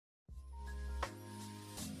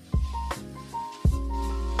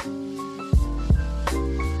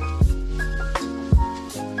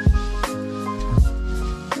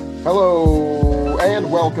Hello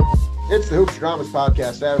and welcome. It's the Hoops Dramas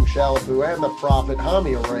Podcast. Adam Shalafu and the Prophet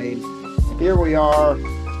Hami Rain. Here we are.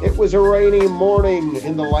 It was a rainy morning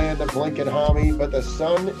in the land of Lincoln Hami, but the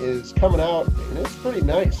sun is coming out and it's pretty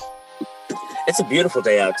nice. It's a beautiful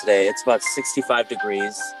day out today. It's about 65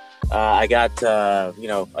 degrees. I got a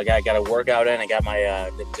workout in. I got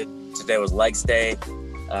my today was legs day.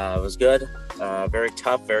 It was good. Very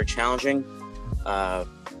tough, very challenging.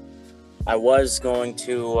 I was going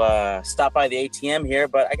to stop by the ATM here,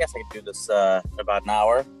 but I guess I could do this in about an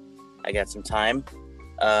hour. I got some time.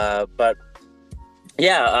 But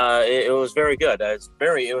yeah, it was very good.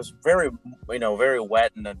 It was very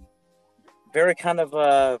wet and very kind of,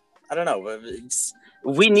 I don't know.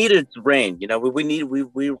 We needed rain,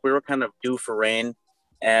 we were kind of due for rain,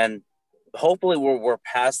 and hopefully we're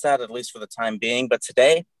past that, at least for the time being. But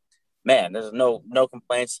today, man, there's no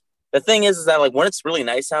complaints. The thing is that like when it's really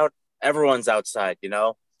nice out, everyone's outside,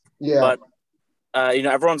 Yeah. But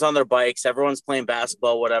everyone's on their bikes, everyone's playing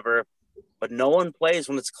basketball, whatever. But no one plays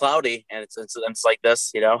when it's cloudy, and it's like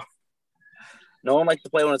this, No one likes to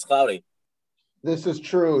play when it's cloudy. This is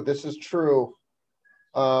true.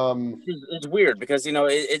 It's weird because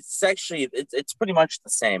it's actually it's pretty much the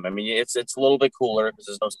same. I mean, it's a little bit cooler because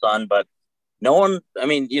there's no sun, but no one. I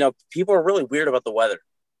mean, people are really weird about the weather.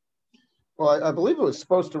 Well, I believe it was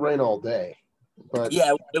supposed to rain all day, but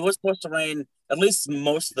yeah, it was supposed to rain at least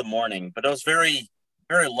most of the morning, but it was very,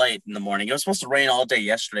 very light in the morning. It was supposed to rain all day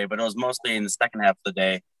yesterday, but it was mostly in the second half of the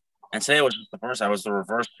day, and today was just the first. I was the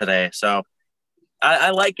reverse today, so I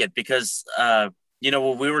like it because we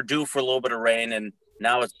were due for a little bit of rain, and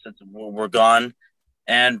now we're gone,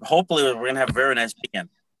 and hopefully we're gonna have a very nice weekend.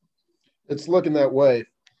 It's looking that way.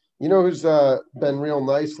 You know who's been real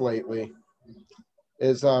nice lately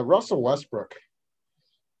is Russell Westbrook.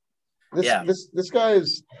 This guy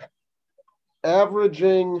is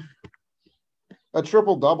averaging a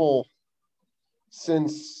triple-double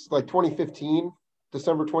since like 2015,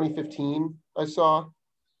 December 2015, I saw.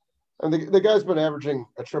 And the guy's been averaging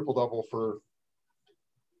a triple-double for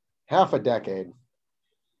half a decade.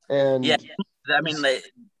 And yeah, I mean,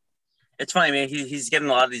 it's funny, man. He's getting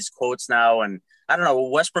a lot of these quotes now, and I don't know.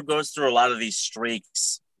 Westbrook goes through a lot of these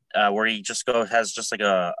streaks where he just has just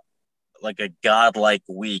like a godlike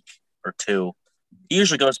week or two. He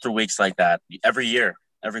usually goes through weeks like that every year,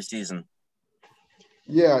 every season.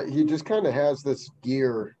 Yeah, he just kind of has this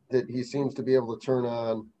gear that he seems to be able to turn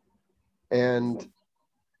on, and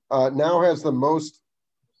now has the most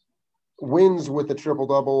wins with the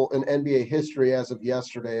triple-double in NBA history as of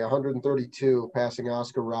yesterday, 132, passing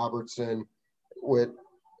Oscar Robertson with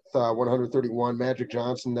 131. Magic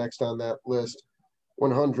Johnson next on that list,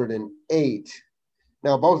 108.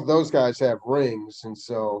 Now, both of those guys have rings, and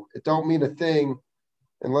so it don't mean a thing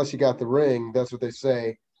unless you got the ring. That's what they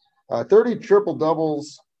say. 30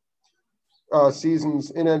 triple-doubles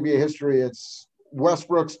seasons in NBA history. It's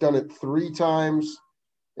Westbrook's done it 3 times.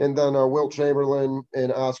 And then Wilt Chamberlain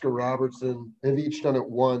and Oscar Robertson have each done it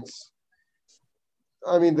once.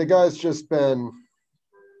 I mean, the guy's just been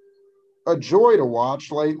a joy to watch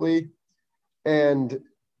lately. And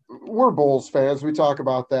we're Bulls fans. We talk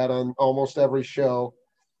about that on almost every show.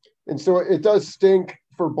 And so it does stink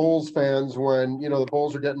for Bulls fans when, the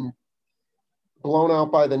Bulls are getting blown out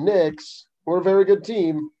by the Knicks. We're a very good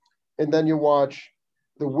team. And then you watch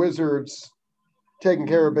the Wizards taking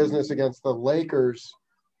care of business against the Lakers.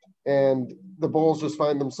 And the Bulls just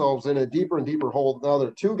find themselves in a deeper and deeper hole. Now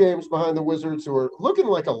they're 2 games behind the Wizards, who are looking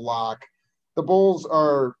like a lock. The Bulls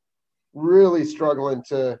are really struggling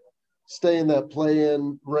to stay in that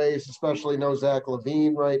play-in race, especially no Zach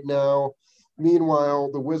LaVine right now.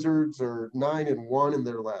 Meanwhile, the Wizards are 9-1 in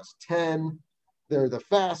their last 10. They're the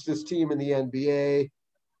fastest team in the NBA.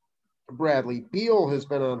 Bradley Beal has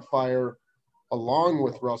been on fire along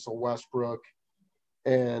with Russell Westbrook,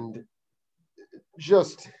 and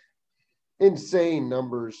just insane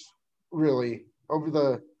numbers, really. Over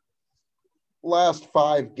the last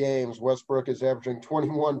 5 games, Westbrook is averaging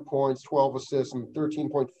 21 points, 12 assists, and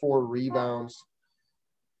 13.4 rebounds.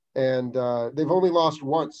 And they've only lost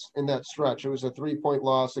once in that stretch. It was a 3-point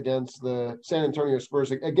loss against the San Antonio Spurs,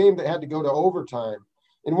 a game that had to go to overtime.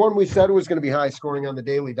 And one we said was going to be high scoring on the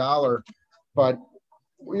Daily Dollar, but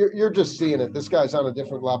you're just seeing it. This guy's on a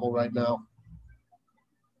different level right now.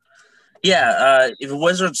 Yeah, if the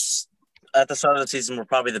Wizards at the start of the season were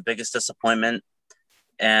probably the biggest disappointment,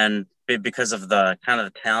 and because of the kind of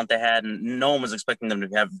the talent they had, and no one was expecting them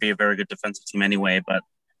to be a very good defensive team anyway. But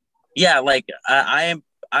yeah, like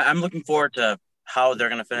I'm looking forward to how they're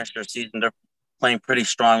going to finish their season. They're playing pretty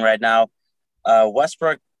strong right now.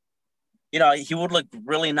 Westbrook, he would look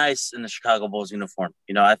really nice in the Chicago Bulls uniform.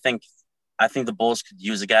 I think the Bulls could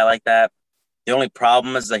use a guy like that. The only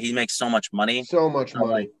problem is that he makes so much money. So much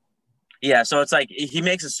money. Yeah, so it's like he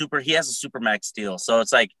has a super max deal. So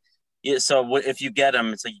it's like, so if you get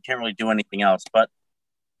him, it's like you can't really do anything else. But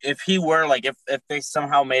if he were like, if they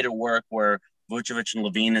somehow made it work where Vucevic and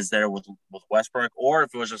Levine is there with Westbrook, or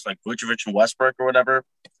if it was just like Vucevic and Westbrook or whatever,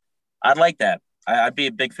 I'd like that. I'd be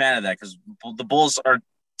a big fan of that because the Bulls are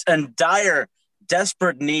in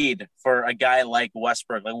desperate need for a guy like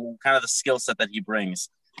Westbrook, like kind of the skill set that he brings.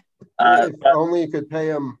 If only you could pay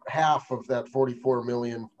him half of that $44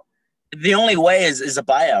 million. The only way is a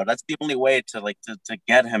buyout. That's the only way to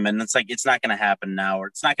get him, and it's like it's not going to happen now, or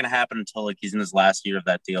it's not going to happen until like he's in his last year of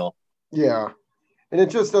that deal. Yeah, and it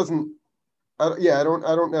just doesn't. I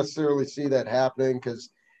don't necessarily see that happening because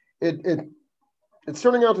it's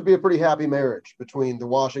turning out to be a pretty happy marriage between the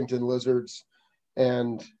Washington Wizards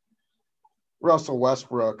and Russell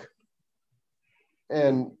Westbrook,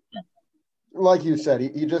 and like you said,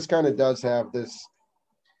 he just kind of does have this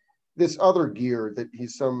other gear that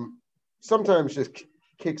he's sometimes just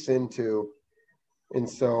kicks into. And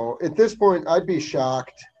so at this point, I'd be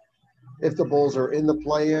shocked if the Bulls are in the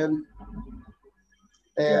play-in.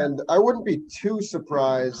 And I wouldn't be too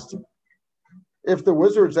surprised if the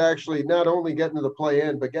Wizards actually not only get into the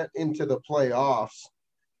play-in, but get into the playoffs.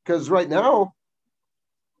 Because right now,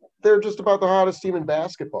 they're just about the hottest team in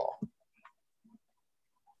basketball.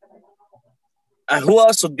 Who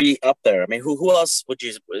else would be up there? I mean, who else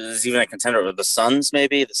is even a contender? The Suns,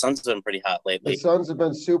 maybe? The Suns have been pretty hot lately. The Suns have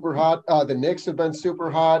been super hot. The Knicks have been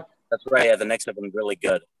super hot. That's right. Yeah, the Knicks have been really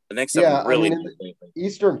good. The Knicks have been really good lately.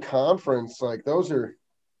 Eastern Conference, like those are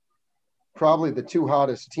probably the two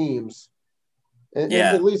hottest teams. And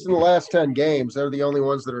at least in the last 10 games, they're the only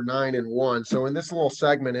ones that are 9-1. So in this little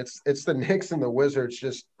segment, it's the Knicks and the Wizards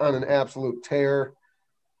just on an absolute tear.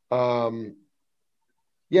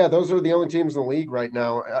 Yeah, those are the only teams in the league right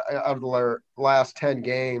now out of the last 10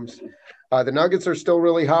 games. The Nuggets are still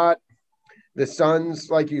really hot. The Suns,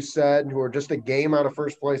 like you said, who are just a game out of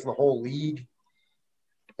first place in the whole league.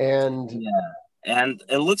 And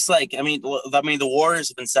it looks like, I mean, the Warriors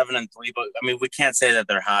have been 7-3, but I mean, we can't say that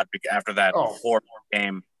they're hot after that 4-4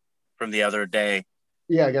 game from the other day.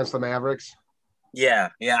 Yeah, against the Mavericks. Yeah.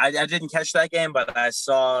 I didn't catch that game, but I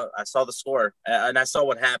saw the score and I saw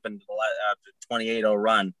what happened after 28-0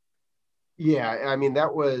 run. Yeah, I mean,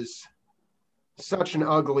 that was such an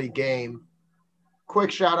ugly game. Quick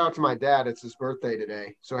shout out to my dad. It's his birthday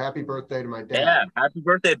today. So happy birthday to my dad. Yeah, happy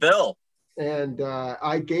birthday, Bill. And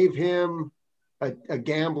I gave him a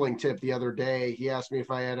gambling tip the other day. He asked me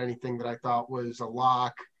if I had anything that I thought was a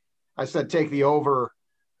lock. I said, take the over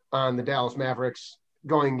on the Dallas Mavericks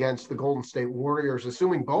going against the Golden State Warriors,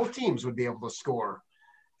 assuming both teams would be able to score.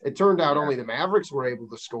 It turned out only the Mavericks were able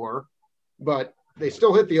to score, but they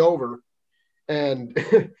still hit the over. And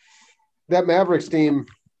that Mavericks team,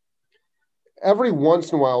 every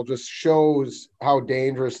once in a while, just shows how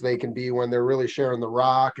dangerous they can be when they're really sharing the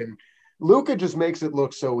rock. And Luka just makes it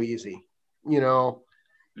look so easy,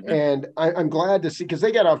 And I'm glad to see, because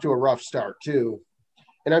they got off to a rough start too.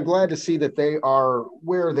 And I'm glad to see that they are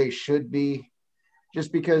where they should be.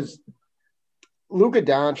 Just because Luka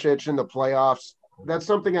Doncic in the playoffs, that's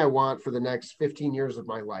something I want for the next 15 years of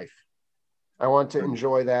my life. I want to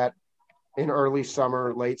enjoy that in early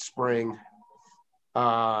summer, late spring.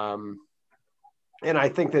 And I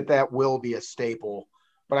think that will be a staple.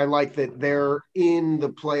 But I like that they're in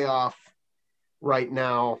the playoff right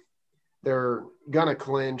now. They're going to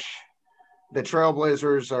clinch. The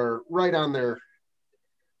Trailblazers are right on their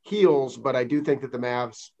heels, but I do think that the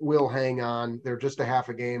Mavs will hang on. They're just a half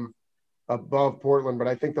a game above Portland, but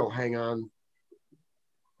I think they'll hang on,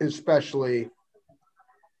 especially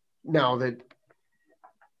now that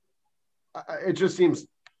it just seems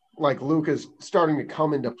like Luka's starting to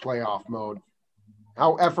come into playoff mode.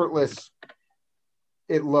 How effortless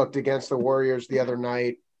it looked against the Warriors the other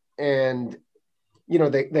night. And,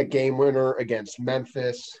 that game winner against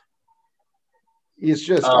Memphis. He's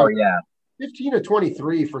just 15 of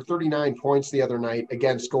 23 for 39 points the other night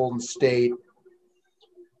against Golden State.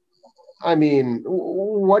 I mean,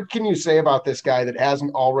 what can you say about this guy that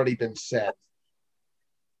hasn't already been said?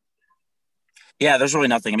 Yeah, there's really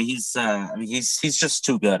nothing. I mean, he's just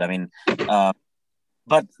too good. I mean,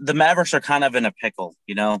 but the Mavericks are kind of in a pickle,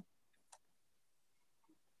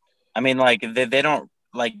 I mean, like they don't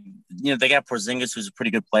they got Porzingis, who's a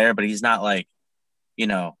pretty good player, but he's not like,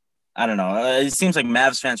 I don't know. It seems like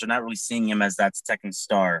Mavs fans are not really seeing him as that second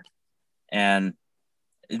star, and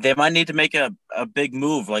they might need to make a big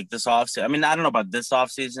move like this offseason. I mean, I don't know about this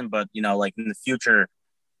offseason, but like in the future,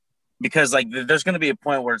 because like there's going to be a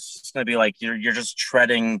point where it's just going to be like you're just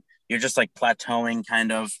treading, you're just like plateauing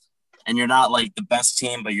kind of, and you're not like the best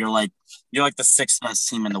team, but you're like the sixth best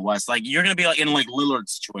team in the West. Like you're going to be like in like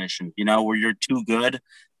Lillard's situation, you know, where you're too good,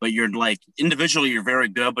 but you're like individually you're very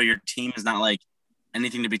good, but your team is not like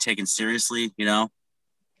anything to be taken seriously, you know.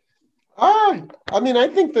 I mean, I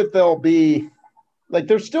think that they'll be like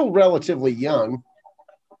they're still relatively young.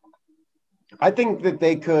 I think that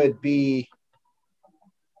they could be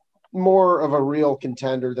more of a real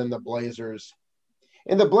contender than the Blazers.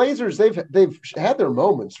 And the Blazers, they've had their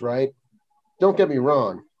moments, right? Don't get me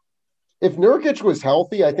wrong. If Nurkic was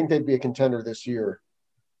healthy, I think they'd be a contender this year.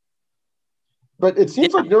 But it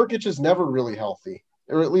seems like Nurkic is never really healthy,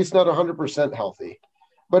 or at least not 100% healthy.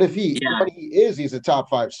 But if when he is, he's a top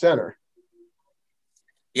 5 center.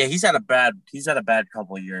 Yeah, he's had a bad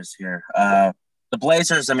couple of years here. The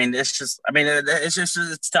Blazers, I mean, it's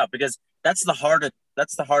tough because that's the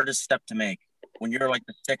hardest step to make when you're like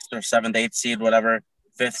the 6th or 7th, 8th seed, whatever,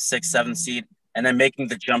 5th, 6th, 7th seed, and then making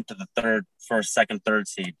the jump to the 3rd, 1st, 2nd, 3rd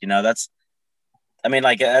seed. You know, that's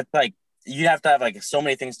like you have to have like so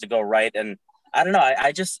many things to go right. And I don't know.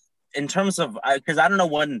 I just in terms of because I don't know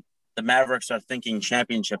when the Mavericks are thinking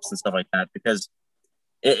championships and stuff like that because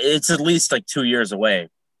it's at least like 2 years away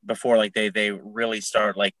before like they really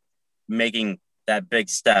start like making that big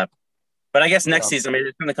step. But I guess next season, I mean,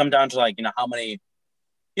 it's going to come down to like, you know, how many,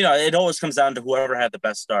 you know, it always comes down to whoever had the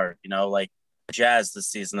best start, you know, like the Jazz this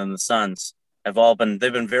season and the Suns they've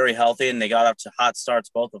been very healthy and they got up to hot starts,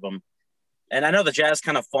 both of them. And I know the Jazz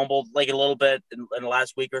kind of fumbled like a little bit in the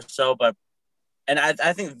last week or so, and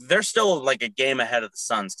I think they're still like a game ahead of the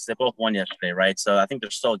Suns because they both won yesterday, right? So I think they're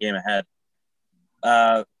still a game ahead.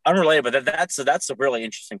 Unrelated, but that's a really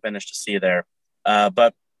interesting finish to see there.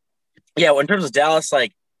 But yeah, in terms of Dallas,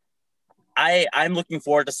 like I'm looking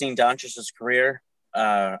forward to seeing Doncic's career.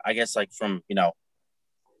 I guess like from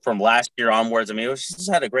last year onwards. I mean, he's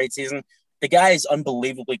had a great season. The guy is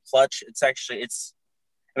unbelievably clutch. I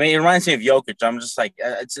mean, it reminds me of Jokic. I'm just like,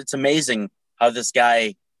 it's amazing how this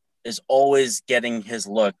guy is always getting his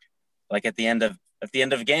look, like at the end of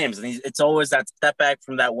games, and it's always that step back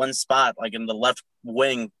from that one spot, like in the left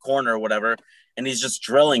wing corner or whatever, and he's just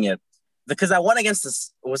drilling it. Because that one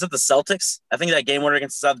against was it the Celtics? I think that game winner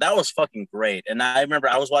against the Celtics, that was fucking great. And I remember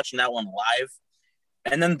I was watching that one live,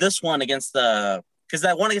 and then this one against because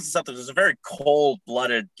that one against the Celtics was a very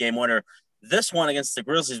cold-blooded game winner. This one against the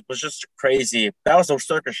Grizzlies was just crazy. That was a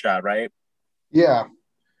circus shot, right? Yeah.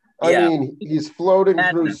 I mean, he's floating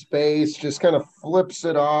through space, just kind of flips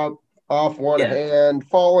it off one hand,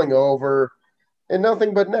 falling over, and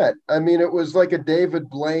nothing but net. I mean, it was like a David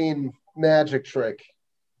Blaine magic trick.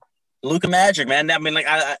 Luka Magic, man. I mean, like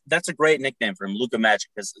that's a great nickname for him, Luka Magic,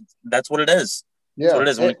 because that's what it is. Yeah. That's what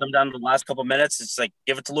it is. When we come down to the last couple of minutes, it's like,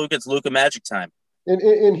 give it to Luka. It's Luka Magic time.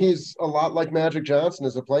 And he's a lot like Magic Johnson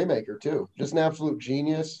as a playmaker, too. Just an absolute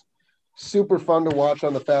genius. Super fun to watch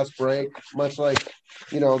on the fast break, much like,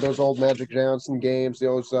 those old Magic Johnson games,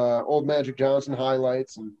 those old Magic Johnson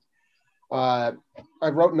highlights. And I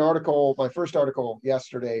wrote an article, my first article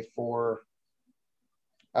yesterday for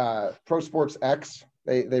Pro Sports X.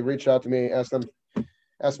 They reached out to me,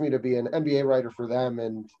 asked me to be an NBA writer for them.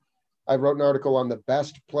 And I wrote an article on the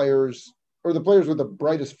best players, or the players with the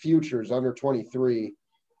brightest futures under 23.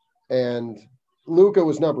 And Luka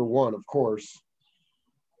was number one, of course.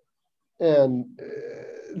 And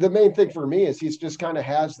the main thing for me is he's just kind of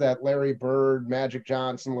has that Larry Bird, Magic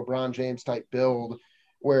Johnson, LeBron James type build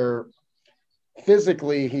where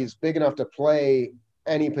physically he's big enough to play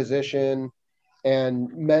any position,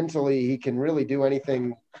 and mentally he can really do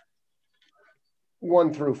anything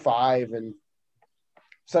 1 through 5, and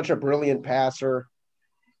such a brilliant passer.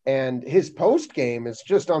 And his post game is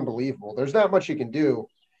just unbelievable. There's not much he can do,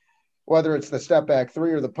 whether it's the step back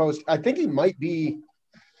three or the post. I think he might be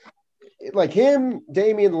like him,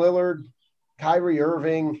 Damian Lillard, Kyrie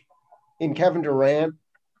Irving, and Kevin Durant,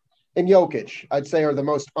 and Jokic, I'd say, are the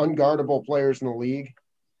most unguardable players in the league.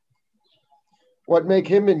 What make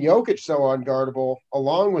him and Jokic so unguardable,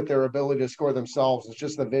 along with their ability to score themselves, is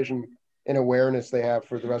just the vision and awareness they have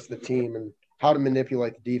for the rest of the team and how to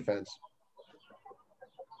manipulate the defense.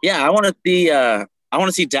 Yeah, I want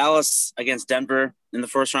to see Dallas against Denver in the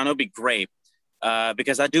first round. It would be great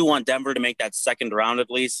because I do want Denver to make that second round at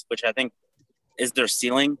least, which I think is their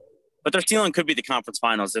ceiling. But their ceiling could be the conference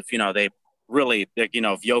finals if they really, if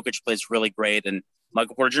Jokic plays really great and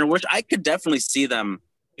Michael Porter Jr., which I could definitely see them,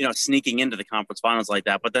 sneaking into the conference finals like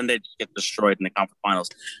that. But then they get destroyed in the conference finals.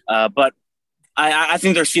 But I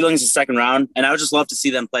think their ceiling is the second round, and I would just love to see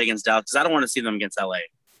them play against Dallas because I don't want to see them against LA.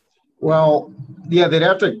 Well, yeah, they'd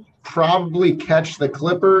have to probably catch the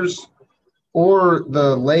Clippers or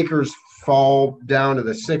the Lakers fall down to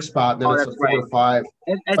the 6th spot, and then it's a that's 4 right. or 5.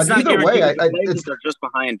 It's But not either way, guaranteed. The it's Blazers are just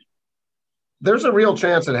behind. there's a real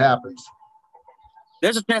chance it happens.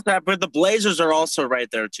 There's a chance that, but the Blazers are also right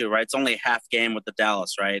there too, right? It's only a half game with the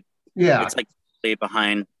Dallas, right? Yeah. It's like way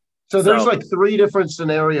behind. So there's like 3 different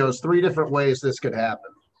scenarios, 3 different ways this could happen.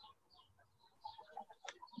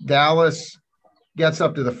 Dallas gets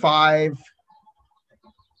up to the 5,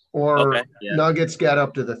 or Nuggets get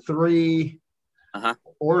up to the 3,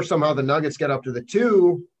 or somehow the Nuggets get up to the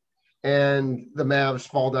 2, and the Mavs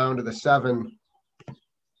fall down to the 7.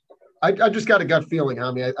 I just got a gut feeling,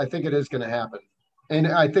 Hami. I think it is going to happen. And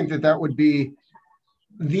I think that would be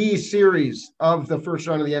the series of the first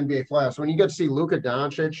round of the NBA playoffs. When you get to see Luka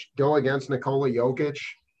Doncic go against Nikola Jokic,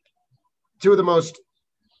 2 of the most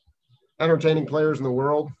entertaining players in the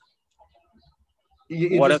world.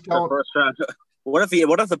 What if the first round? What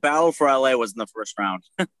if the battle for LA was in the first round?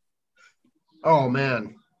 Oh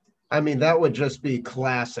man, I mean that would just be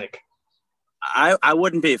classic. I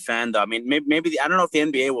wouldn't be a fan though. I mean, maybe I don't know if the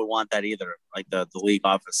NBA would want that either, like the league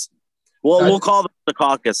office. Well, we'll call the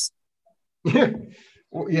caucus.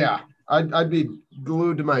 Yeah, I'd be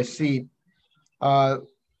glued to my seat. All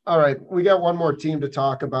right, we got one more team to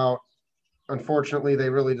talk about. Unfortunately, they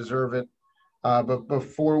really deserve it. But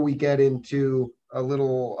before we get into a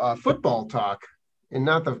little football talk, and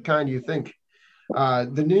not the kind you think,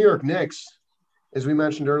 the New York Knicks, as we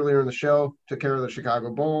mentioned earlier in the show, took care of the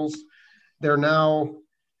Chicago Bulls. They're now,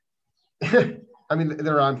 I mean,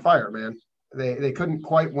 they're on fire, man. They couldn't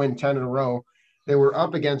quite win 10 in a row. They were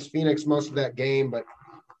up against Phoenix most of that game, but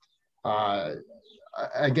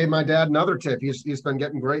I gave my dad another tip. He's been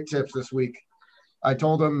getting great tips this week. I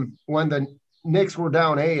told him when the Knicks were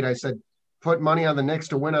down 8, I said, put money on the Knicks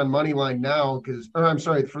to win on money line now,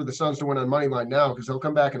 for the Suns to win on money line now, because they'll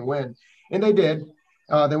come back and win. And they did.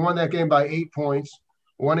 They won that game by 8 points,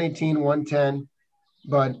 118-110.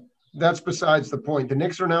 But that's besides the point. The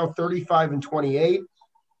Knicks are now 35-28.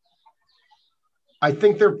 I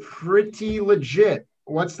think they're pretty legit.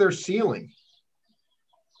 What's their ceiling?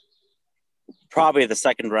 Probably the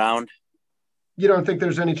second round. You don't think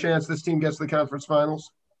there's any chance this team gets to the conference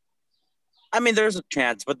finals? I mean, there's a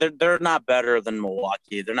chance, but they're not better than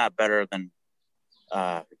Milwaukee. They're not better than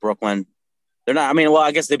Brooklyn. They're not. I mean, well,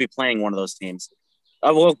 I guess they'd be playing one of those teams.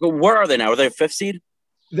 Well, where are they now? Are they 5th seed?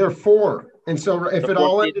 They're 4. And so if it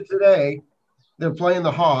all ended today, they're playing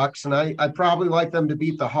the Hawks, and I'd probably like them to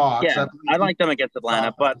beat the Hawks. Yeah, I like them against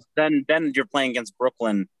Atlanta, but then you're playing against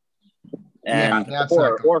Brooklyn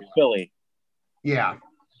or Philly. Yeah.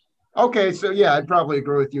 Okay, so yeah, I'd probably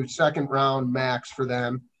agree with you. Second round max for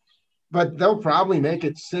them. But they'll probably make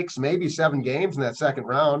it 6, maybe 7 games in that second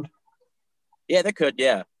round. Yeah, they could,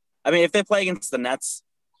 yeah. I mean, if they play against the Nets,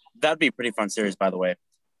 that'd be a pretty fun series, by the way.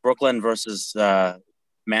 Brooklyn versus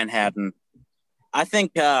Manhattan. I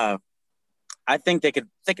think they could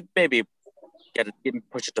maybe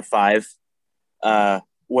push it to 5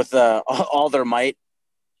 with all their might.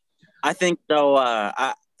 I think though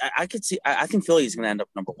I could see I think Philly's going to end up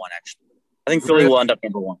number 1 actually. I think Philly will end up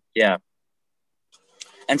number 1. Yeah.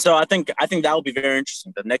 And so I think that will be very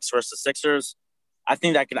interesting. The Knicks versus Sixers. I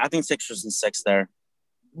think Sixers and 6 there.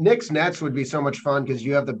 Knicks Nets would be so much fun because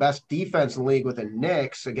you have the best defense in the league with the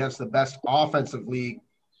Knicks against the best offensive league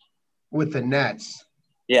with the Nets.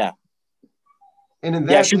 Yeah. And in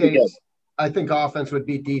that case, I think offense would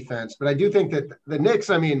beat defense. But I do think that the Knicks,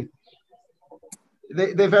 I mean,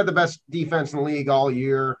 they've had the best defense in the league all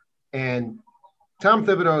year. And Tom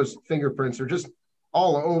Thibodeau's fingerprints are just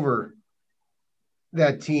all over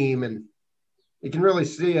that team. And you can really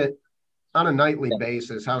see it on a nightly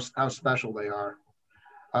basis, how special they are.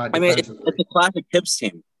 I mean, it's a classic Tibbs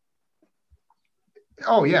team.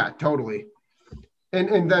 Oh, yeah, totally.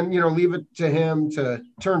 And then, leave it to him to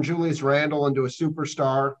turn Julius Randle into a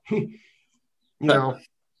superstar.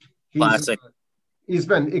 Classic. He's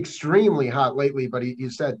been extremely hot lately, but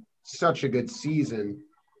he's had such a good season.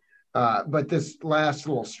 But this last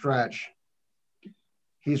little stretch,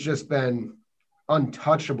 he's just been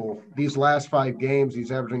untouchable. These last 5 games,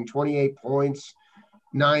 he's averaging 28 points,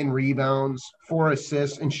 9 rebounds, 4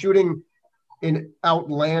 assists, and shooting an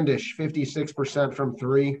outlandish 56% from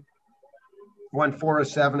 3. Went 4 of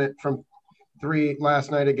 7 from 3 last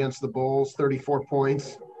night against the Bulls, 34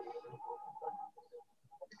 points.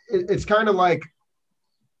 It's kind of like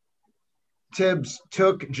Tibbs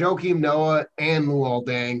took Joakim Noah and Luol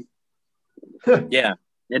Deng. Yeah,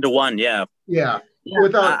 into one, yeah. Yeah,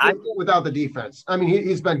 without the defense. I mean,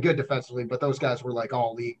 he's been good defensively, but those guys were like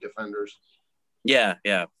all league defenders. Yeah,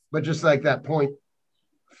 yeah. But just like that point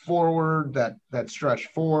forward, that stretch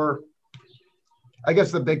 4, I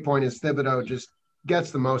guess the big point is Thibodeau just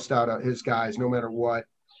gets the most out of his guys no matter what.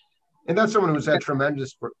 And that's someone who's had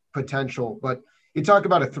tremendous potential. But you talk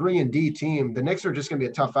about a 3-and-D team, the Knicks are just going to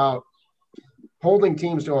be a tough out, holding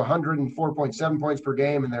teams to 104.7 points per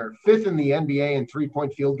game, and they're 5th in the NBA in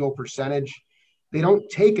three-point field goal percentage. They don't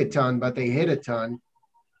take a ton, but they hit a ton,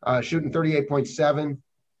 shooting 38.7.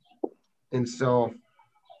 And so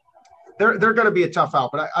they're going to be a tough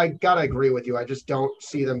out. But I got to agree with you. I just don't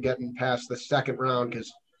see them getting past the second round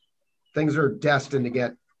because things are destined to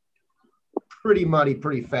get pretty muddy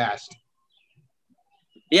pretty fast.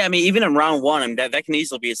 Yeah, I mean, even in round one, I mean, that can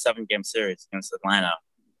easily be a 7-game series against Atlanta,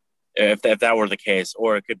 if that were the case,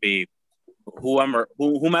 or it could be whomever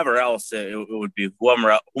else it would be,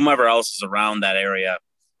 whomever else is around that area,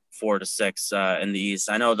 4 to 6 in the East.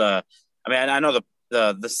 I know the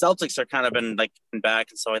Celtics are kind of been back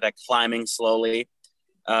and stuff like that, climbing slowly.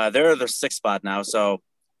 They're their 6th spot now, so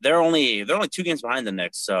they're only 2 games behind the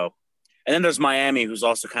Knicks. So, and then there's Miami, who's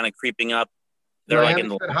also kind of creeping up. They're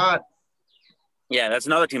Miami's been hot. Yeah, that's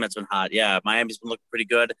another team that's been hot. Yeah, Miami's been looking pretty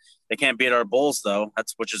good. They can't beat our Bulls though,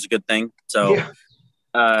 which is a good thing. So,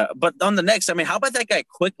 but on the Knicks, I mean, how about that guy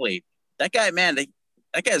Quickly? That guy, man,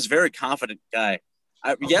 that guy is a very confident guy.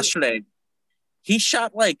 Yesterday, he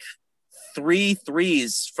shot 3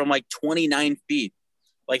 threes from 29 feet.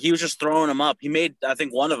 He was just throwing them up. He made, I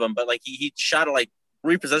think, one of them, but he shot it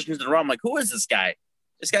 3 possessions in a row. I'm like, who is this guy?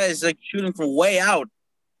 This guy is shooting from way out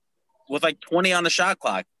with 20 on the shot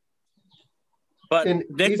clock. But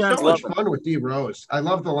he's so much fun with D Rose. I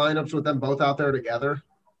love the lineups with them both out there together.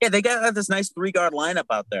 Yeah, they got this nice 3-guard lineup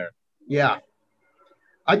out there. Yeah.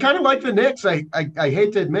 I kind of like the Knicks. I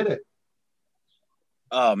hate to admit it.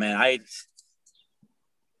 Oh, man.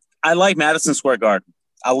 I like Madison Square Garden.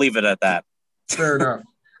 I'll leave it at that. Fair enough.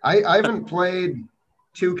 I haven't played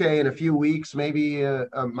 2K in a few weeks, maybe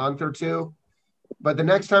a month or two. But the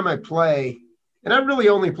next time I play, and I really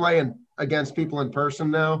only play against people in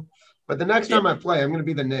person now, but the next time I play, I'm going to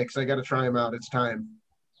be the Knicks. I got to try them out. It's time.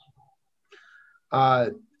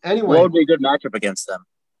 Anyway. What would be a good matchup against them?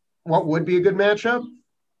 What would be a good matchup?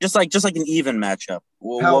 Just like an even matchup.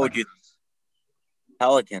 What would you?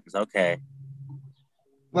 Pelicans. Okay.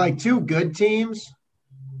 2 good teams.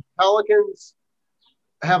 Pelicans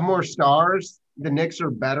have more stars. The Knicks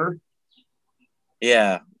are better.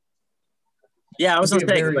 Yeah. Yeah, I was going to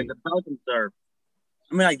say, the Pelicans are,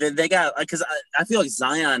 I mean, they got, because I feel like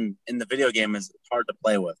Zion in the video game is hard to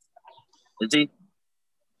play with. Is he?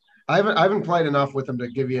 I haven't played enough with him to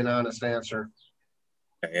give you an honest answer.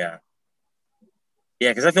 Yeah.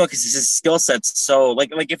 Yeah, because I feel like his skill set's so,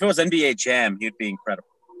 if it was NBA Jam, he'd be incredible.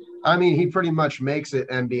 I mean, he pretty much makes it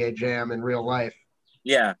NBA Jam in real life.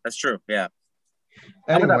 Yeah, that's true. Yeah.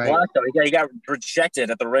 Anyway. That block, though? He got rejected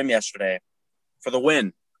at the rim yesterday for the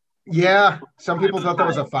win. Yeah, some people thought that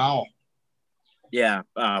was a foul. Yeah,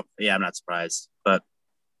 I'm not surprised, but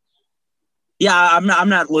yeah, I'm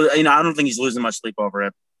not. I don't think he's losing much sleep over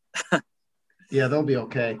it. Yeah, they'll be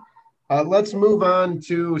okay. Let's move on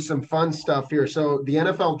to some fun stuff here. So the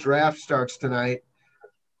NFL draft starts tonight.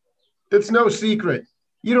 It's no secret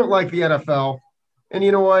you don't like the NFL, and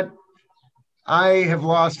you know what? I have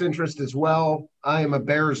lost interest as well. I am a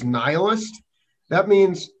Bears nihilist. That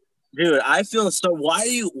means. Dude, I feel so.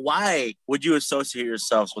 Why would you associate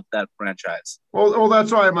yourselves with that franchise? Well,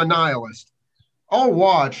 that's why I'm a nihilist. I'll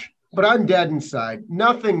watch, but I'm dead inside.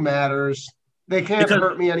 Nothing matters. They can't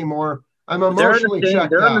hurt me anymore. I'm emotionally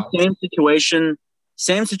checked out. They're in the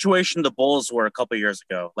same situation the Bulls were a couple years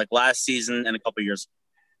ago, last season and a couple years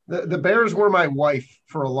ago. The Bears were my wife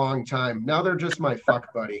for a long time. Now they're just my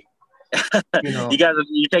fuck buddy.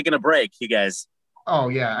 You're taking a break, you guys. Oh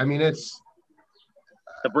yeah, I mean it's.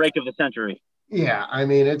 The break of the century. Yeah, I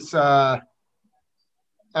mean, it's I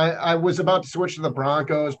was about to switch to the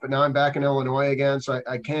Broncos, but now I'm back in Illinois again, so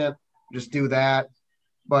I can't just do that.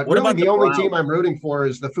 But what really the only team I'm rooting for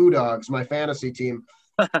is the Foo Dogs, my fantasy team.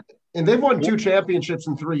 And they've won 2 championships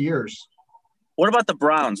in 3 years. What about the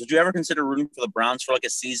Browns? Would you ever consider rooting for the Browns for a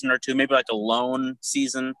season or two, maybe a loan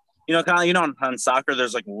season? On soccer,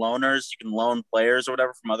 there's loaners. You can loan players or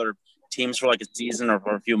whatever from other teams for a season or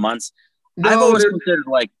for a few months. No, I've always considered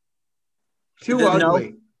too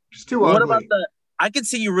ugly. Just too ugly. What about I could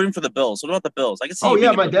see you rooting for the Bills. What about the Bills? I could see. Oh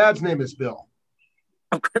yeah, my dad's name is Bill.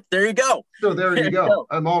 There you go. So there you go.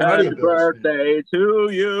 I'm already a Bills birthday to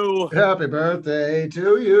you. Happy birthday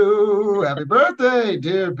to you. Happy birthday,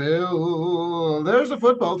 dear Bill. There's a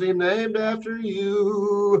football team named after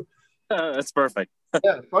you. That's perfect.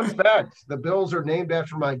 Yeah, fun fact. The Bills are named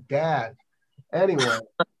after my dad. Anyway.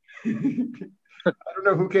 I don't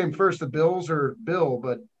know who came first, the Bills or Bill,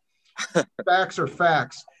 but facts are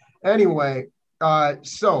facts. Anyway,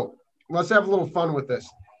 So let's have a little fun with this.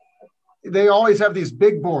 They always have these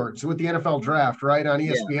big boards with the NFL draft, right? On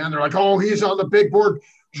ESPN. They're like, oh, he's on the big board.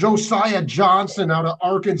 Josiah Johnson out of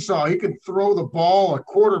Arkansas. He can throw the ball a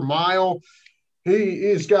quarter mile.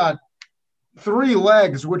 He's got 3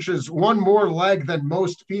 legs, which is one more leg than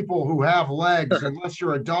most people who have legs. Unless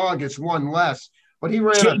you're a dog, it's one less. But he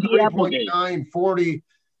ran a 3.940,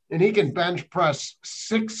 and he can bench press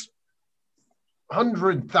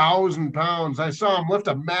 600,000 pounds. I saw him lift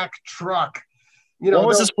a Mack truck. What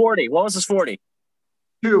was his 40?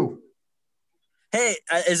 2. Hey,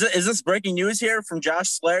 is this breaking news here from Josh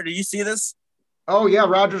Slayer? Did you see this? Oh, yeah,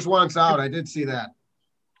 Rodgers wants out. I did see that.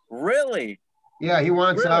 Really? Yeah, he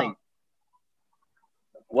wants out.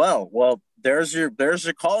 Well, there's your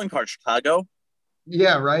calling card, Chicago.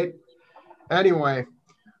 Yeah, right. Anyway,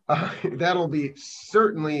 that'll be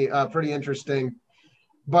certainly pretty interesting.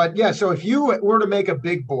 But yeah, so if you were to make a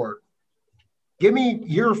big board, give me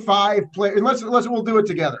your 5 players, and we'll do it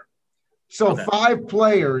together. So okay. 5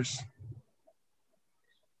 players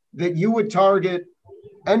that you would target,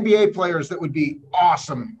 NBA players that would be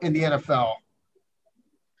awesome in the NFL.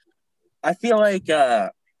 I feel like,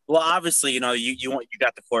 obviously, you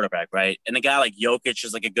got the quarterback, right? And a guy like Jokic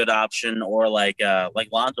is like a good option, or like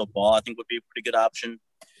Lonzo Ball, I think would be a pretty good option.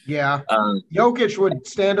 Yeah, Jokic would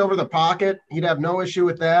stand over the pocket. He'd have no issue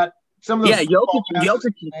with that.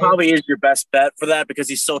 Jokic probably is your best bet for that because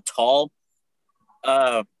he's so tall.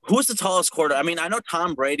 Who's the tallest quarter? I mean, I know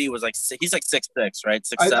Tom Brady was he's like 6'6", right? 6'7",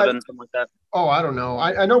 something like that. Oh, I don't know.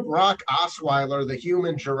 I know Brock Osweiler, the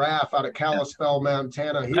human giraffe out of Kalispell,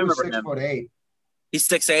 Montana. He was 6'8". He's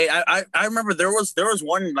 6'8". I remember there was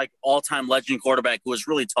one like all-time legend quarterback who was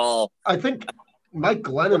really tall. I think Mike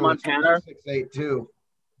Glennon was 6'8" too.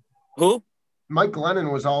 Who? Mike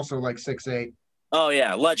Glennon was also like 6'8". Oh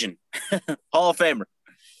yeah, legend, Hall of Famer.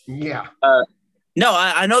 Yeah. No,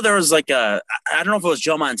 I know there was like I don't know if it was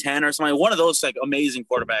Joe Montana or something. One of those like amazing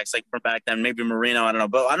quarterbacks like from back then, maybe Marino. I don't know,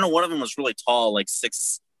 but I don't know. One of them was really tall, like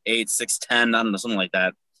 6'8", 6'10". I don't know, something like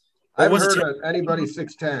that. I haven't heard of anybody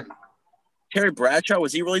 6'10". Terry Bradshaw,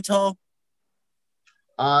 was he really tall?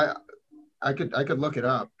 I could look it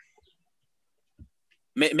up.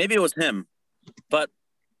 Maybe it was him, but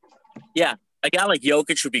yeah, a guy like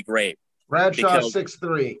Jokic would be great. Bradshaw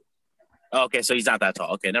 6'3". Okay, so he's not that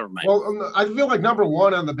tall. Okay, never mind. Well, I feel like number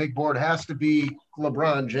 1 on the big board has to be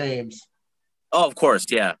LeBron James. Oh, of course,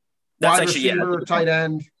 yeah. That's wide receiver, tight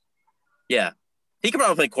end. Yeah, he could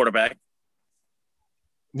probably play quarterback.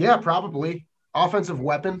 Yeah, probably offensive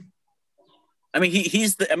weapon. I mean,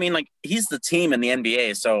 he's the team in the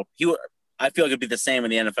NBA, so I feel like it'd be the same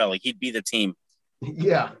in the NFL. Like he'd be the team.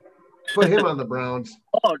 Yeah, put him on the Browns.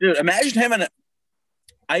 Oh, dude, imagine him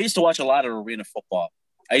I used to watch a lot of arena football.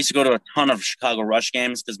 I used to go to a ton of Chicago Rush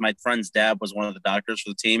games because my friend's dad was one of the doctors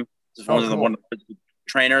for the team. One of the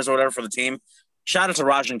trainers or whatever for the team. Shout out to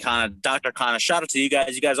Raj and Khanna, Dr. Khanna. Shout out to you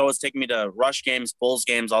guys. You guys always take me to Rush games, Bulls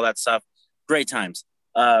games, all that stuff. Great times.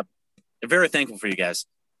 Very thankful for you guys.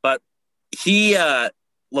 But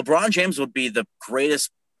LeBron James would be the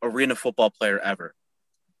greatest arena football player ever.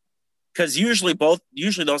 Because usually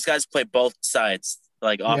those guys play both sides,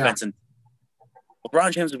 like offense and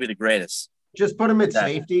LeBron James would be the greatest. Just put him at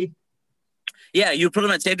safety. Yeah, you put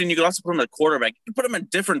him at safety, and you can also put him at quarterback. You can put him in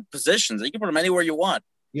different positions. You can put him anywhere you want.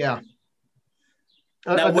 Yeah.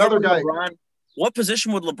 Now, another guy. What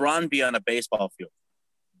position would LeBron be on a baseball field?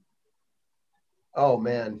 Oh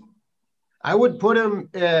man, I would put him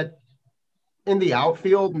in the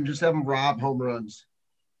outfield and just have him rob home runs.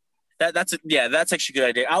 That's actually a good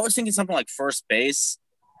idea. I was thinking something like first base.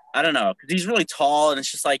 I don't know, because he's really tall, and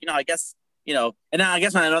it's just like, I guess. And I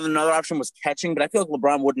guess another option was catching, but I feel like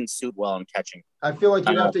LeBron wouldn't suit well in catching. I feel like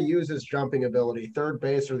you'd have to use his jumping ability, third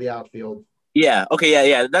base or the outfield. Yeah. Okay.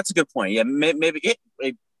 Yeah. That's a good point. Yeah.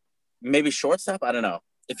 Maybe shortstop. I don't know.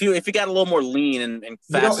 If you got a little more lean and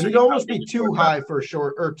faster, he'd almost be too high for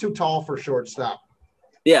short or too tall for shortstop.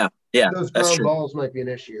 Yeah. Yeah. Those ground balls might be an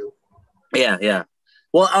issue. Yeah. Yeah.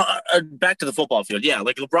 Well, back to the football field. Yeah.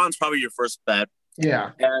 Like LeBron's probably your first bet. Yeah.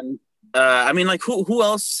 And I mean, like who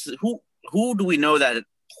else? Who do we know that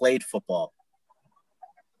played football?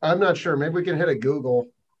 I'm not sure. Maybe we can hit a Google.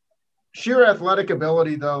 Sheer athletic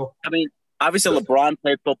ability, though. I mean, obviously LeBron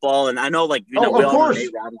played football, and I know, like, of course,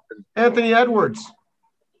 Anthony Edwards.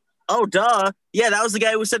 Oh, duh. Yeah, that was the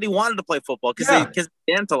guy who said he wanted to play football because he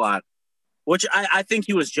danced a lot. Which I think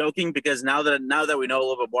he was joking because now that we know a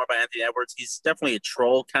little bit more about Anthony Edwards, he's definitely a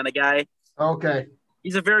troll kind of guy. Okay.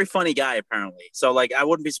 He's a very funny guy, apparently. So, like, I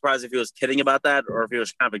wouldn't be surprised if he was kidding about that or if he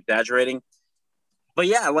was kind of exaggerating. But,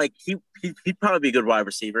 yeah, like, he'd probably be a good wide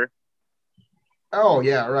receiver. Oh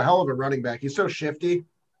yeah, or a hell of a running back. He's so shifty.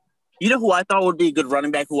 You know who I thought would be a good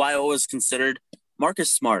running back, who I always considered?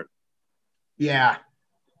 Marcus Smart. Yeah,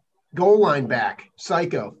 goal line back,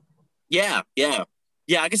 psycho, Yeah, yeah.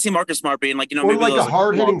 Yeah, I can see Marcus Smart being like, or maybe like a those like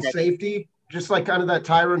hard small hitting safety, just like kind of that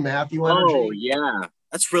Tyrann Mathieu Oh energy. yeah.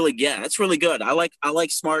 That's really good. I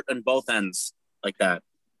like Smart on both ends like that.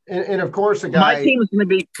 And of course, a My guy. team is gonna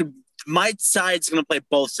be my side's gonna play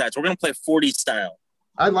both sides. We're gonna play 40 style.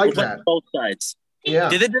 I We're like playing that. both sides. Yeah,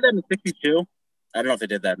 Did they do that in the 62? I don't know if they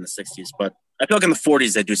did that in the 60s, but I feel like in the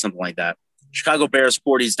 40s they do something like that. Chicago Bears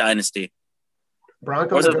 40s dynasty.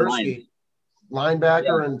 Bronco Or was it the Lions? Nagurski,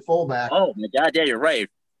 linebacker Yeah. and fullback. Oh my god, yeah, you're right.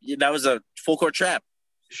 That was a full court trap.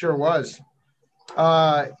 Sure was.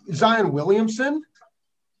 Zion Williamson,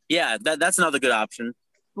 Yeah, that's another good option.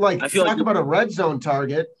 like I feel talk like about a red zone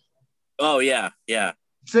target. oh yeah, yeah.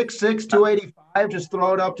 6'6", 285, just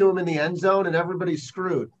throw it up to him in the end zone and everybody's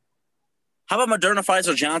screwed. How about Moderna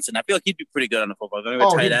Pfizer Johnson? I feel like he'd be pretty good on the football. Maybe a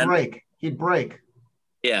Oh, tight he'd end. break. He'd break.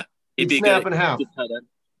 Yeah, he'd He'd be snap good. in half. Good tight end.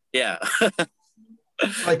 Yeah.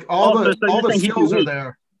 Like Also, so all you're the saying he'd be skills are weak.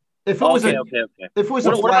 there. If it was Okay, a okay, okay. if it was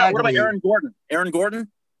a What flag about league, Aaron Gordon? Aaron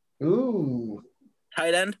Gordon, ooh,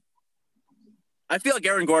 tight end. I feel like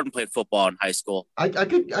Aaron Gordon played football in high school. I'll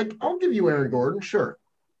give you Aaron Gordon, sure.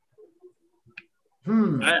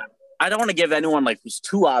 I don't want to give anyone like who's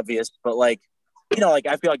too obvious, but like like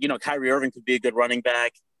I feel like Kyrie Irving could be a good running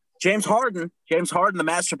back. James Harden, the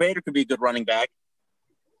masturbator, could be a good running back.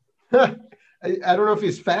 I don't know if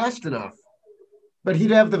he's fast enough, but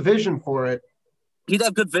he'd have the vision for it. He'd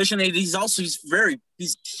have good vision. He's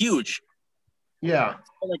huge. Yeah.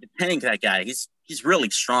 Like a tank, that guy. He's really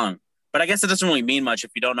strong. But I guess it doesn't really mean much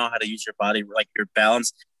if you don't know how to use your body, like your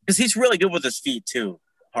balance, because he's really good with his feet too.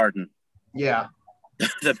 Harden, Yeah.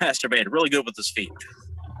 the masturbator, really good with his feet.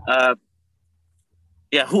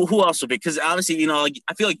 Yeah. Who else would be? Because obviously, like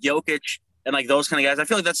I feel like Jokic and like those kind of guys. I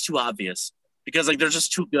feel like that's too obvious because like they're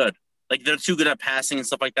just too good. Like they're too good at passing and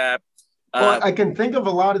stuff like that. Well, I can think of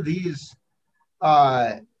a lot of these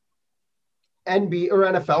NBA or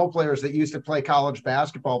NFL players that used to play college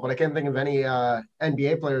basketball, but I can't think of any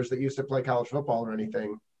NBA players that used to play college football or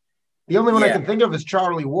anything. The only one I can think of is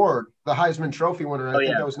Charlie Ward, the Heisman Trophy winner. I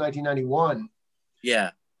think that was 1991.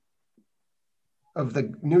 Yeah. Of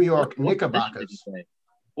the New York Knickerbockers.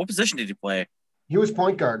 What position did he play? He was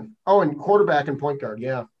point guard. Oh, and quarterback and point guard.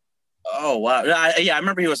 Yeah. Oh, wow. I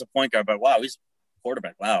remember he was a point guard, but wow, he's a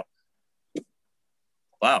quarterback. Wow.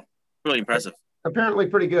 Wow. Really impressive. Apparently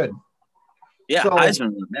pretty good. Yeah, so,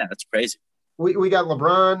 Heisman. Yeah, that's crazy. We got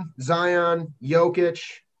LeBron, Zion, Jokic.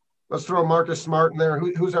 Let's throw Marcus Smart in there.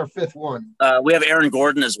 Who's our fifth one? We have Aaron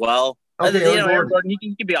Gordon as well. Okay, Aaron Gordon,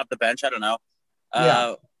 he can be off the bench. I don't know.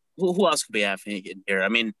 Yeah. Who else could we have in here? I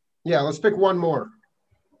mean, yeah, let's pick one more.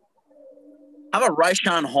 How about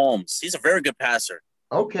Ryshawn Holmes? He's a very good passer.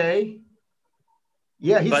 Okay.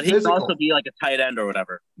 Yeah, he's but physical. He can also be like a tight end or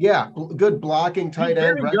whatever. Yeah, good blocking tight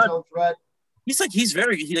end, red zone threat. He's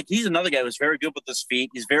another guy who's very good with his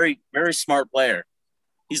feet. He's very, very smart player.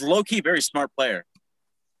 He's low key, very smart player.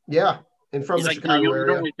 Yeah, and from the Chicago area. You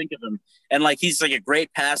don't really think of him, and like he's like a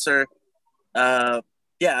great passer. Yeah,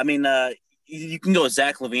 I mean, you can go with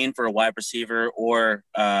Zach LaVine for a wide receiver, or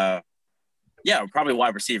probably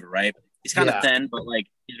wide receiver, right? He's kind of thin, but like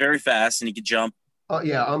he's very fast and he can jump.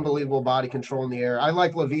 Yeah, unbelievable body control in the air. I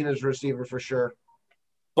like LaVine as receiver for sure.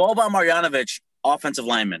 Boban Marjanovic, offensive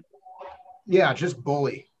lineman. Yeah, just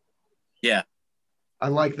bully. Yeah. I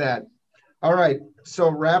like that. All right. So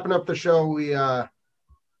wrapping up the show, we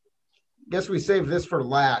guess we saved this for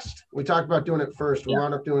last. We talked about doing it first. We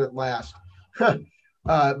wound up doing it last. But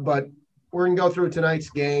we're going to go through tonight's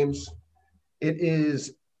games. It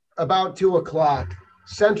is about 2:00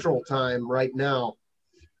 Central Time right now.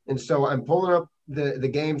 And so I'm pulling up the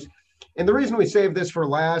games. And the reason we saved this for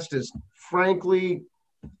last is, frankly,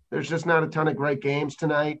 there's just not a ton of great games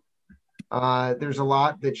tonight. There's a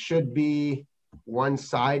lot that should be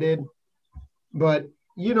one-sided, but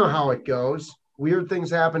you know how it goes. Weird things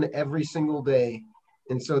happen every single day,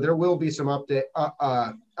 and so there will be some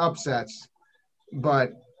upsets.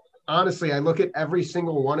 But honestly, I look at every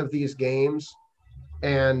single one of these games,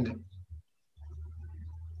 and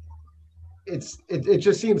it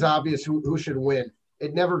just seems obvious who should win.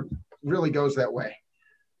 It never really goes that way.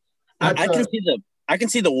 I can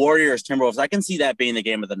see the Warriors Timberwolves. I can see that being the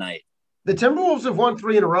game of the night. The Timberwolves have won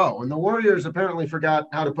 3 in a row, and the Warriors apparently forgot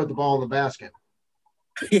how to put the ball in the basket.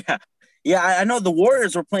 Yeah, I know the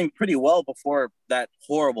Warriors were playing pretty well before that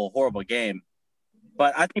horrible, horrible game.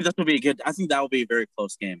 But I think that will be a very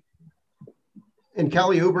close game. And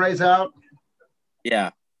Kelly Oubre's out?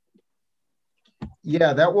 Yeah.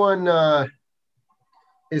 Yeah, that one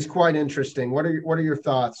is quite interesting. What are your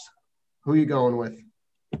thoughts? Who are you going with?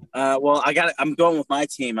 Well, I'm going with my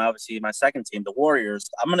team, obviously my second team, the Warriors.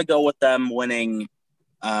 I'm going to go with them winning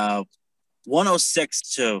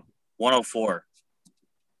 106 to 104.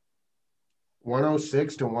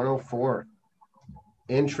 106 to 104.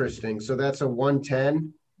 Interesting. So that's a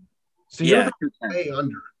 110. So you're Yeah, way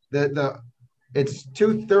under. It's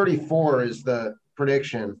 234 is the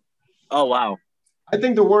prediction. oh wow. I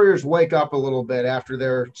think the Warriors wake up a little bit after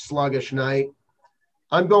their sluggish night.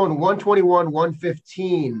 I'm going 121,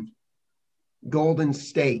 115 Golden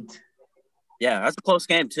State. Yeah, that's a close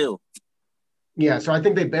game too. Yeah, so I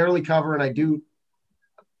think they barely cover, and I do.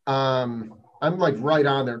 I'm like right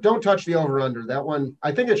on there. Don't touch the over under. That one,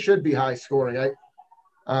 I think it should be high scoring.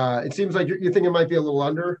 It seems like you think it might be a little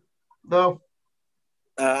under, though.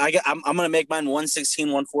 I'm going to make mine 116,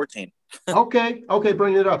 114. Okay,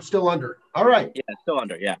 bring it up. Still under. All right. Yeah, still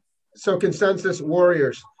under. Yeah. So consensus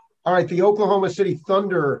Warriors. All right, the Oklahoma City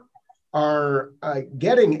Thunder are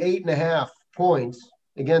getting 8.5 points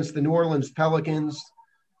against the New Orleans Pelicans.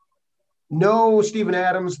 No Steven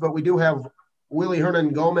Adams, but we do have Willie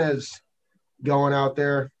Hernan-Gomez going out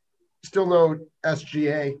there. Still no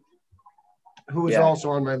SGA, who is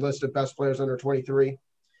also on my list of best players under 23.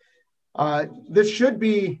 This should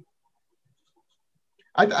be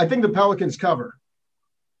 – I think the Pelicans cover.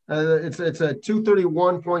 It's a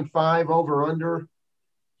 231.5 over under.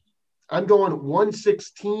 I'm going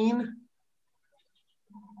 116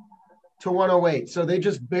 to 108. So they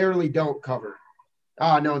just barely don't cover.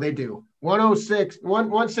 No, they do. 116,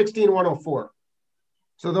 104.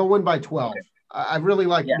 So they'll win by 12. I really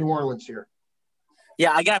like New Orleans here.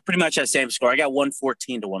 Yeah, I got pretty much that same score. I got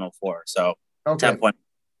 114 to 104. So 10 points.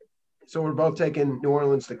 So we're both taking New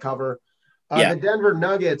Orleans to cover. The Denver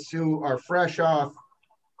Nuggets, who are fresh off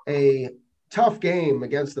a tough game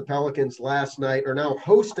against the Pelicans last night, are now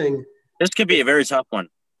hosting. This could be a very tough one.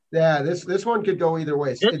 Yeah, this one could go either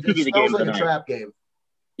way. It smells like a trap game.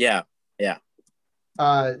 Yeah. The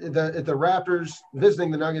Raptors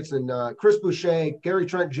visiting the Nuggets, and Chris Boucher, Gary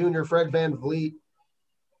Trent Jr., Fred VanVleet,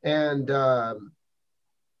 and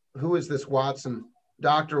who is this Watson?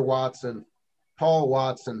 Dr. Watson, Paul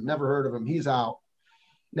Watson. Never heard of him. He's out.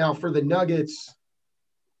 Now for the Nuggets,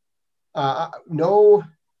 no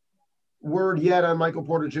word yet on Michael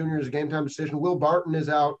Porter Jr.'s game time decision. Will Barton is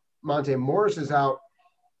out. Monte Morris is out.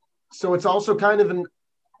 So it's also kind of an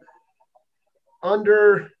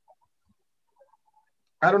under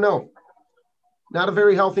 – I don't know. Not a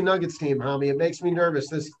very healthy Nuggets team, Hami. It makes me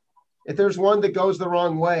nervous. If there's one that goes the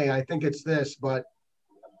wrong way, I think it's this. But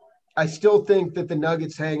I still think that the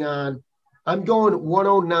Nuggets hang on. I'm going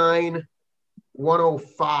 109,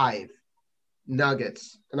 105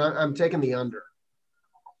 Nuggets. And I'm taking the under.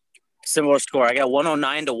 Similar score. I got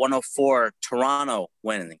 109 to 104 Toronto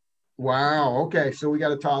winning. Wow. Okay. So we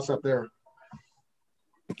got a toss up there.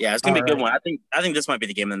 Yeah, it's going to be a good one. I think this might be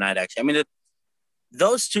the game of the night, actually. I mean,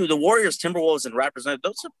 those two, the Warriors, Timberwolves, and Raptors,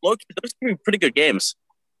 those can be pretty good games.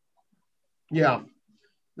 Yeah.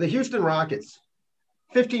 The Houston Rockets,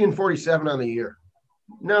 50-47 on the year.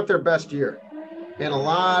 Not their best year. And a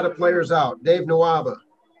lot of players out. Dave Nwaba,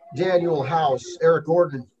 Daniel House, Eric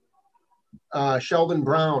Gordon, Sterling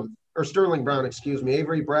Brown,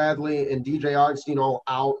 Avery Bradley, and DJ Augustine all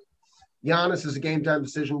out. Giannis is a game-time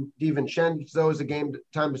decision. DiVincenzo is a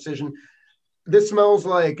game-time decision. This smells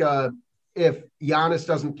like if Giannis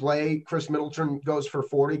doesn't play, Chris Middleton goes for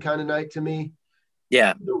 40 kind of night to me.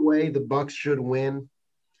 Yeah. Either way, the Bucks should win.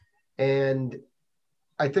 And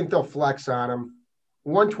I think they'll flex on him.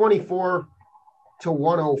 124 to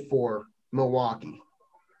 104, Milwaukee.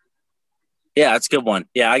 Yeah, that's a good one.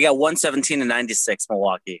 Yeah, I got 117 to 96,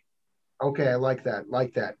 Milwaukee. Okay, I like that.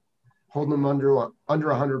 Holding them under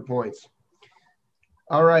 100 points.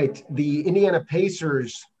 All right, the Indiana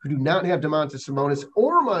Pacers, who do not have Domantas Sabonis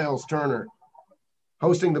or Miles Turner,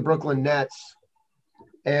 hosting the Brooklyn Nets.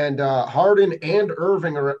 And Harden and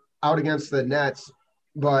Irving are out against the Nets,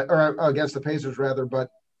 or against the Pacers, rather. But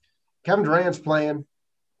Kevin Durant's playing.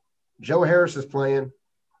 Joe Harris is playing.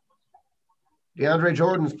 DeAndre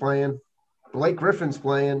Jordan's playing. Blake Griffin's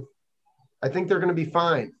playing. I think they're going to be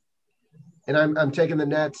fine. And I'm taking the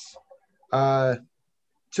Nets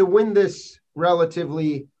to win this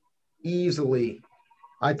relatively easily.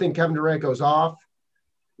 I think Kevin Durant goes off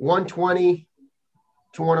 120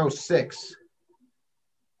 to 106.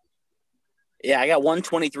 Yeah, I got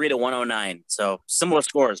 123 to 109. So similar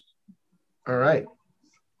scores. All right.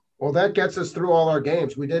 Well, that gets us through all our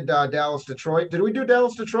games. We did Dallas-Detroit. Did we do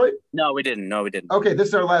Dallas-Detroit? No, we didn't. Okay, this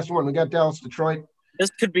is our last one. We got Dallas-Detroit.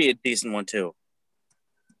 This could be a decent one too.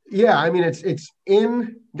 Yeah, I mean it's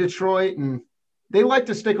in Detroit, and they like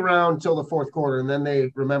to stick around until the fourth quarter, and then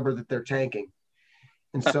they remember that they're tanking.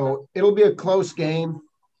 And so it'll be a close game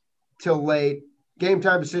till late. Game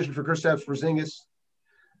time decision for Kristaps Porzingis.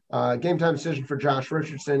 Game time decision for Josh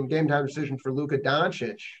Richardson. Game time decision for Luka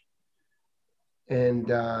Doncic. And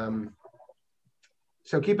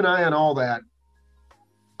so keep an eye on all that.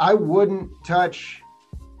 I wouldn't touch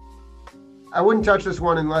this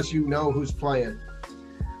one unless you know who's playing,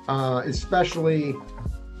 especially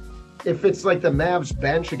if it's like the Mavs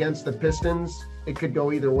bench against the Pistons. It could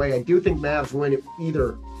go either way. I do think Mavs win it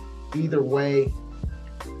either way.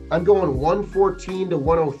 I'm going 114 to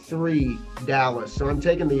 103 Dallas, so I'm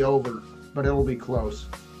taking the over, but it'll be close.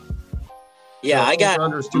 Yeah, so I got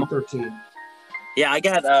under 213. Yeah, I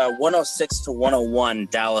got 106 to 101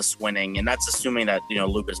 Dallas winning, and that's assuming that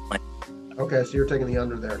Luka's playing. Okay, so you're taking the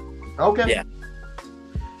under there. Okay. Yeah.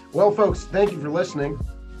 Well, folks, thank you for listening.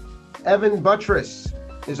 Evan Buttress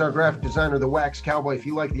is our graphic designer, the Wax Cowboy. If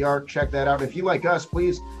you like the art, check that out. If you like us,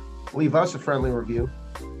 please leave us a friendly review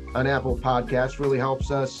on Apple Podcasts. Really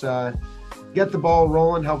helps us get the ball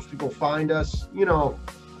rolling, helps people find us.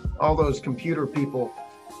 All those computer people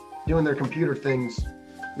doing their computer things,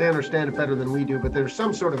 they understand it better than we do, but there's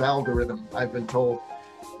some sort of algorithm, I've been told,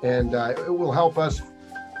 and it will help us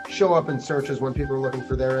show up in searches when people are looking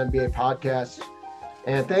for their NBA podcasts.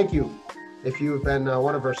 And thank you if you have been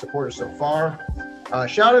one of our supporters so far.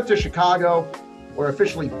 Shout out to Chicago. We're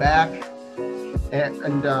officially back,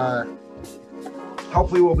 and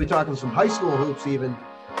hopefully we'll be talking some high school hoops even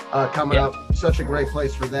coming up. Such a great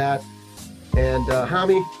place for that. And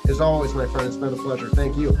Hami, as always, my friend, it's been a pleasure.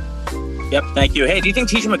 Thank you. Yep, thank you. Hey, do you think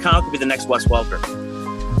TJ McConnell could be the next Wes Welker?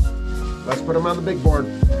 Let's put him on the big board.